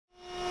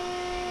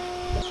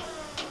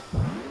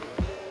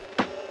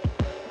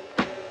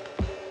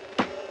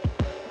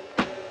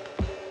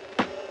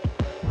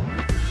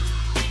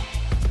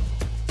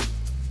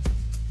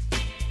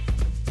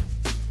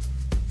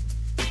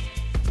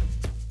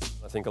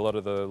think a lot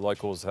of the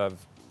locals have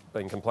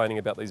been complaining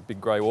about these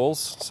big grey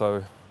walls,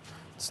 so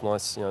it's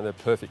nice, you know, they're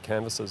perfect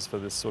canvases for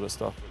this sort of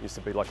stuff. It used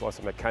to be like lots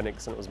of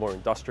mechanics and it was more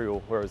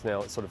industrial, whereas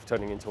now it's sort of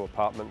turning into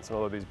apartments and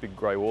all of these big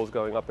grey walls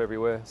going up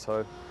everywhere.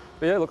 So,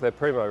 but yeah, look, they're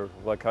primo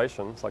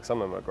locations, like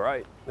some of them are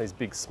great. These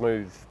big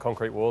smooth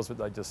concrete walls that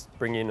they just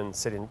bring in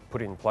and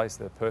put in place,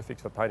 they're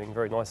perfect for painting,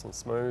 very nice and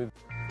smooth.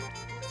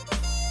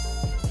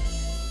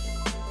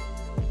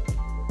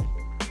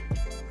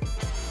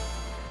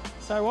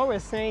 So what we're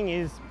seeing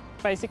is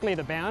basically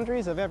the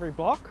boundaries of every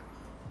block,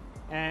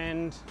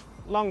 and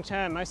long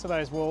term most of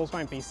those walls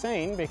won't be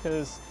seen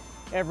because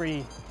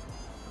every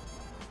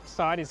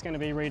site is going to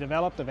be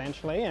redeveloped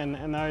eventually,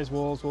 and those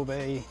walls will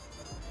be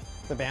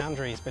the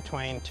boundaries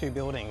between two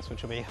buildings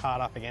which will be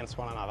hard up against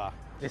one another.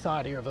 This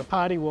idea of a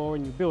party wall,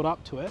 and you build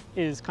up to it,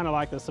 is kind of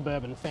like the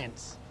suburban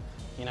fence,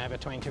 you know,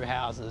 between two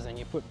houses, and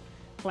you put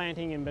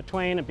planting in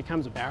between, it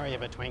becomes a barrier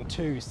between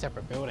two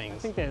separate buildings. I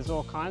think there's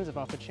all kinds of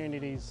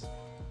opportunities,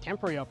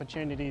 temporary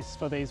opportunities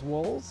for these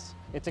walls.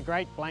 It's a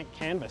great blank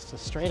canvas to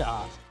street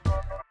art.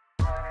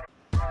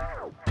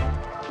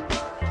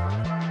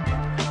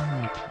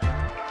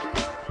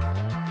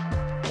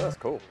 That's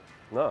cool.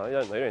 No, you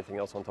don't need anything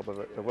else on top of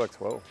it. It works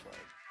well.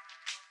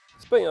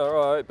 It's been all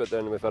right, but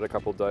then we've had a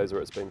couple of days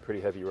where it's been pretty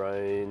heavy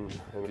rain.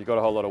 And if you've got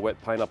a whole lot of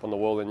wet paint up on the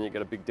wall and you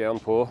get a big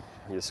downpour,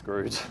 you're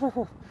screwed.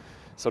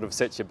 Sort of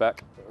sets you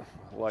back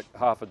like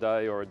half a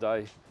day or a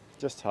day.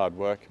 Just hard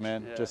work,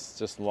 man. Yeah.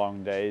 Just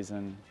long days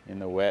and in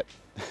the wet.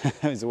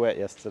 It was wet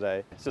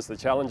yesterday. It's just the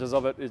challenges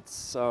of it.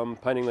 It's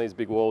painting these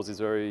big walls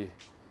is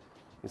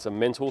it's a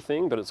mental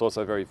thing, but it's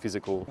also very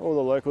physical. All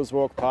the locals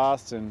walk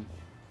past and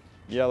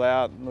yell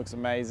out, looks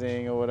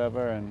amazing or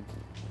whatever, and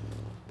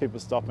people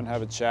stop and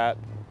have a chat.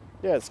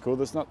 Yeah, it's cool.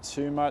 There's not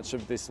too much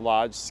of this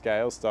large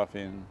scale stuff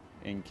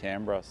in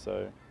Canberra,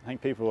 so I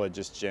think people are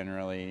just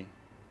generally,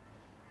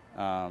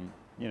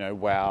 you know,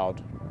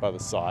 wowed by the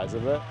size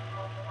of it.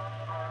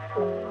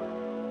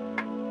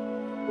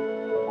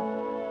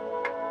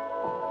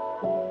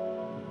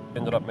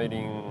 Ended up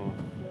meeting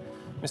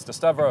Mr.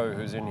 Stavro,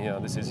 who's in here.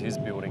 This is his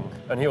building,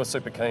 and he was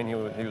super keen.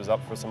 He was up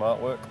for some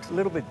artwork. It's a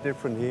little bit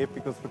different here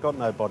because we've got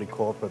no body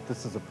corporate.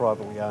 This is a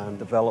privately owned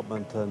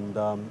development, and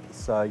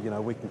so you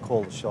know we can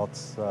call the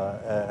shots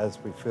as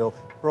we feel.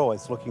 We're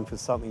always looking for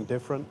something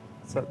different,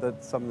 so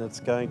that's something that's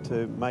going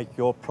to make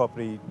your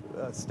property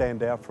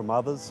stand out from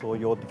others, or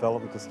your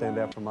development to stand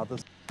out from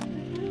others.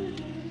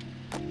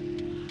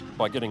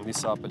 By getting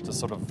this up, it just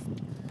sort of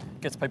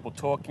gets people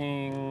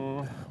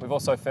talking. We've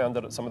also found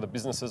that some of the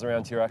businesses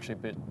around here are actually a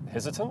bit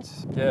hesitant.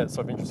 Yeah, it's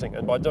sort of interesting.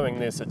 And by doing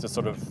this, it just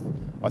sort of,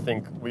 I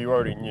think we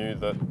already knew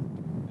that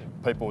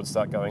people would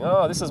start going,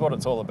 oh, this is what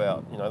it's all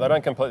about. You know, they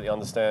don't completely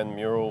understand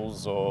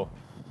murals or,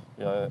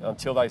 you know,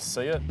 until they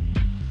see it.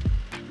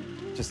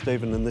 Just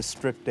even in this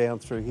strip down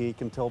through here, you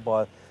can tell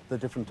by the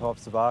different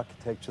types of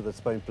architecture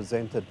that's been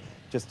presented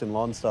just in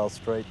Lonsdale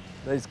Street.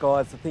 These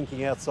guys are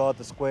thinking outside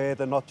the square.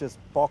 They're not just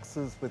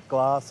boxes with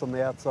glass on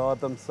the outside of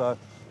them. So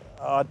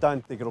I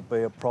don't think it'll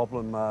be a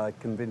problem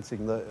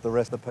convincing the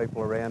rest of the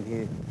people around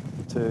here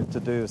to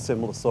do a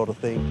similar sort of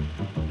thing.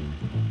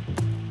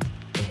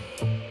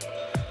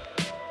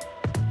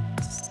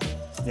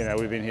 You know,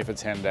 we've been here for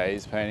 10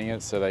 days painting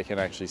it, so they can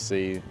actually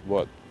see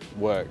what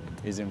work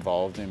is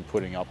involved in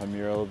putting up a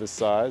mural of this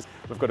size.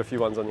 We've got a few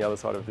ones on the other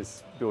side of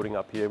this building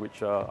up here,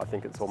 which I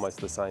think it's almost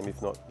the same,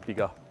 if not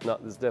bigger. No,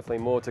 there's definitely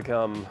more to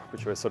come,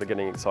 which we're sort of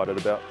getting excited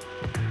about.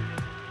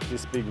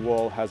 This big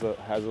wall has a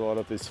lot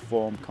of this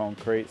formed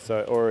concrete, so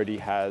it already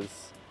has,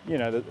 you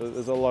know,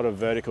 there's a lot of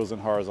verticals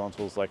and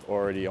horizontals like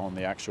already on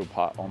the actual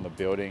part on the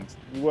building.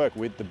 You work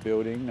with the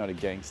building, not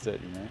against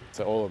it, you know.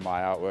 So all of my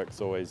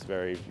artwork's always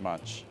very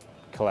much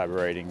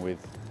collaborating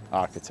with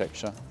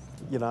architecture.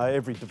 You know,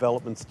 every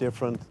development's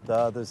different,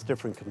 there's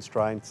different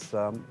constraints.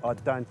 I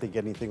don't think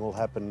anything will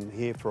happen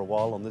here for a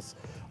while on this.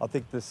 I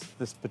think this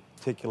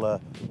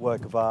particular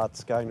work of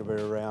art's going to be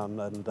around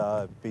and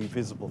be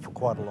visible for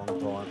quite a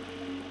long time.